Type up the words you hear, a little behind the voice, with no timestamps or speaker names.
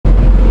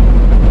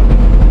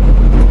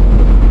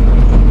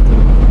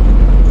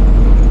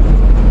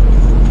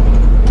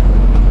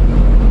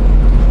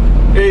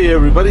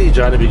everybody,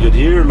 Johnny B. Good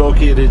here,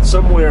 located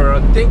somewhere,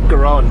 I think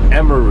around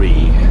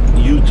Emory,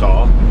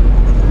 Utah.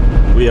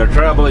 We are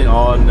traveling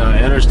on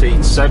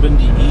Interstate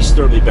 70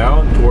 easterly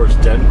bound towards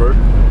Denver.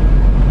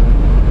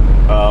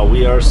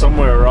 We are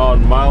somewhere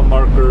around mile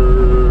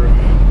marker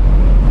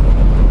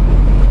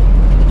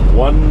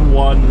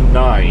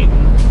 119.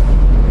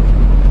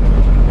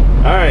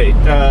 Alright,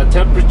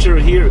 temperature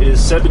here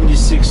is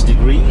 76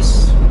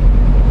 degrees.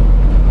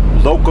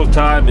 Local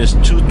time is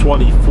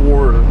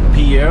 2:24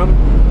 p.m.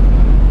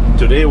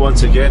 Today,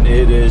 once again,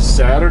 it is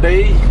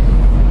Saturday,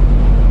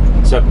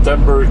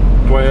 September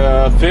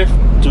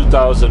 5th,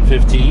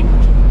 2015.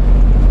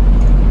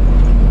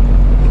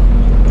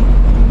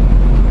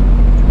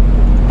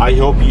 I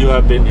hope you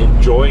have been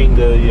enjoying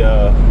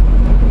the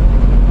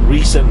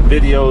recent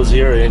videos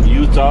here in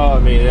Utah. I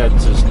mean,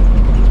 that's just...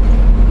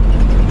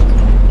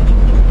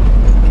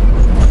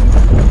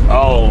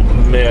 Oh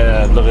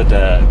man, look at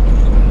that.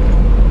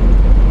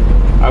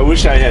 I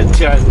wish I had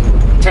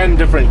 10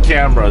 different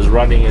cameras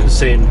running in the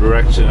same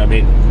direction. I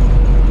mean,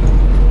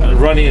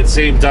 running at the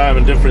same time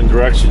in different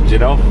directions, you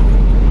know?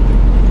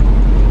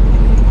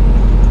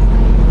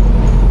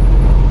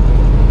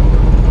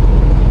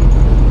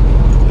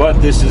 But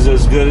this is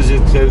as good as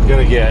it's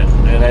gonna get,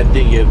 and I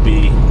think it'll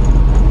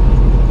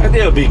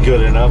be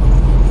good enough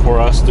for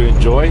us to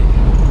enjoy.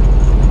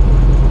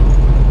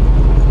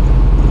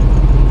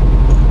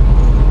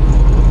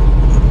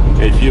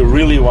 If you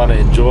really want to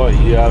enjoy,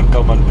 you gotta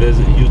come and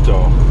visit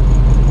Utah.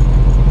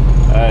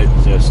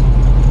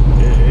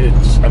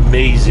 It's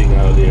amazing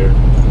out here.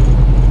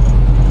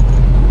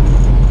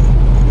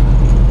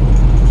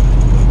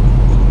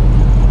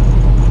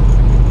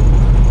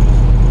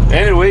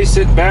 Anyway,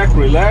 sit back,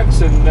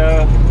 relax, and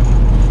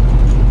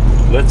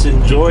let's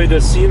enjoy the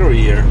scenery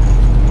here.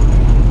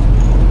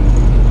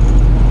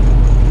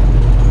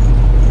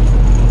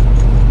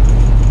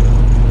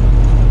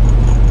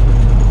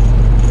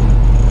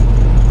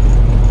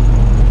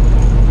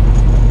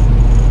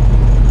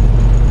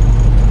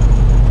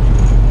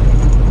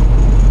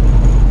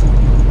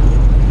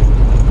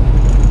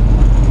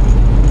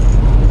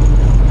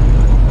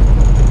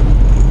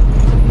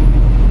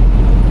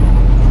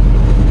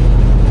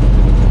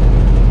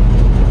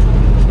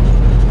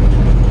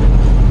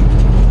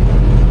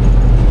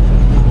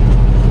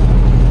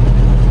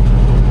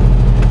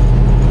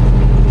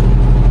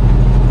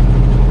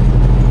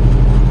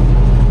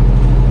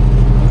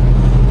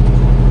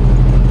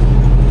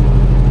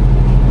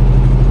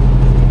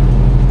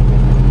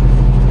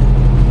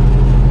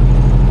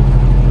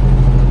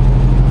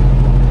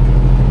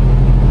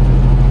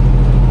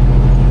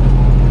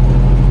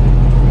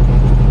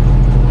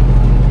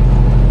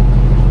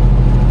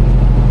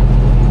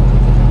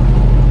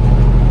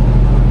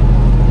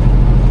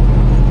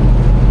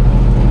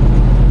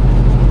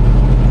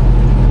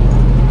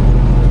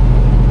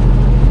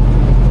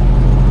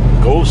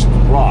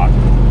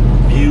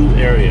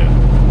 Area.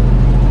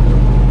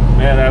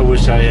 Man, I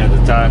wish I had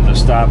the time to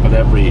stop at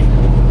every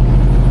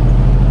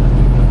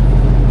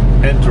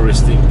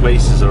interesting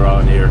places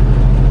around here.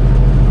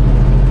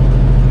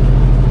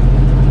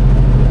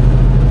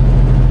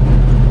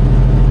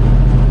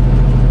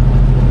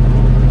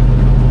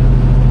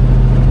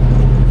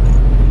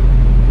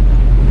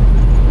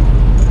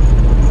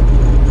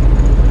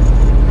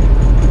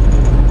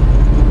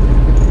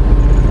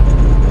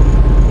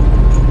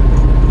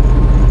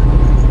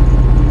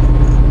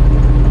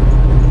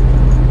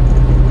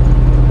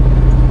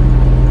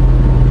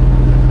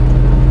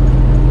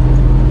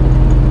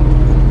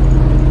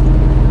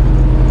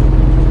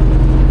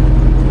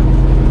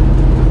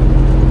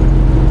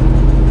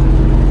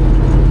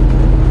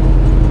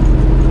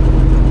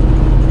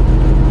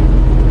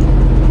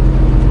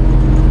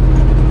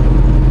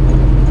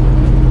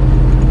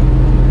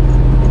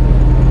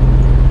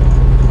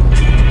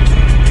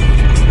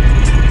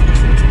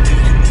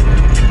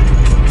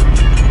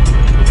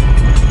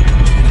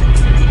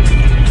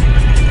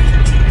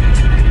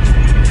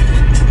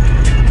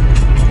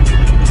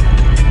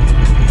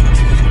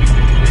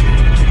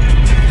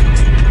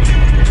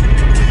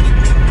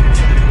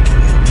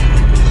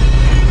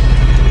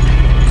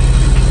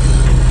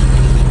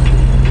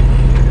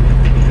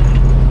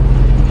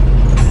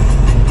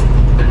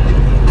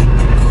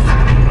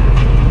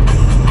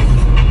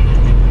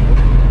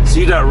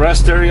 That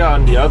rest area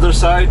on the other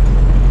side,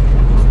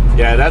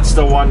 yeah, that's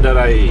the one that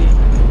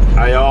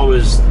I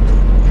always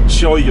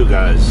show you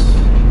guys.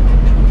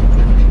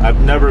 I've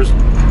never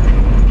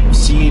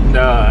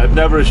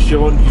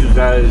shown you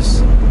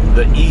guys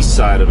the east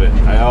side of it.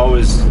 I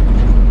always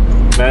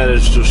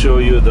manage to show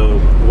you the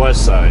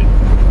west side.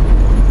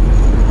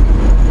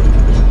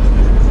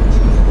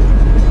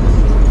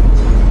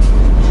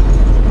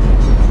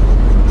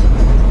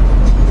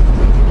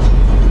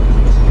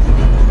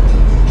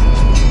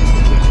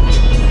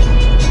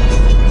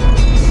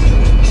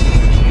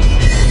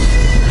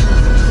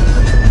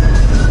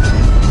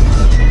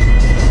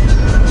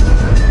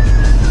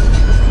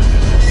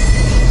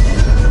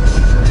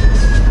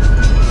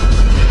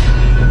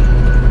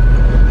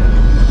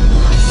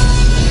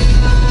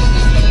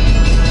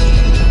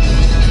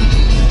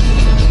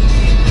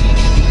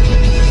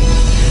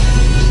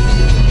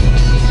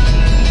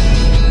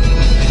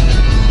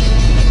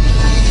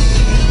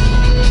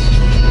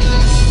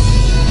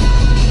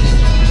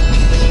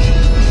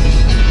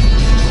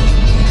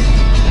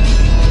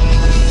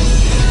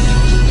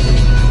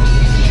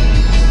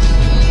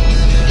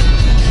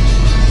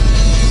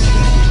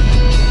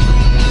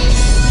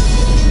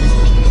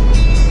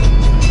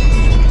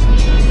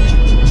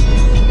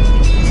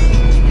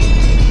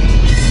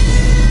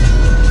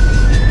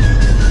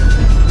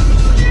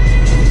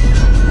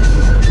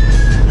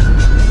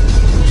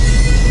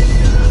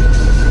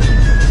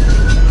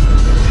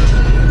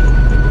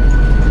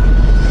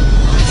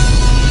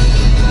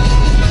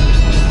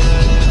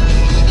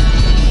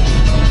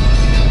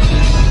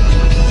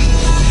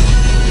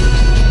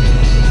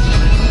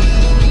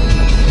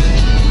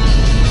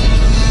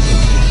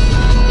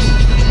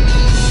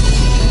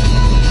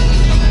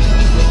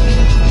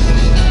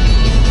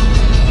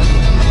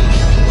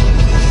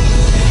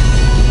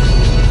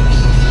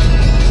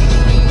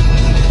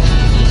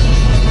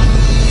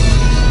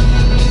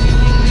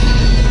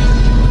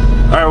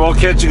 I'll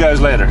catch you guys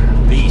later.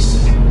 Peace.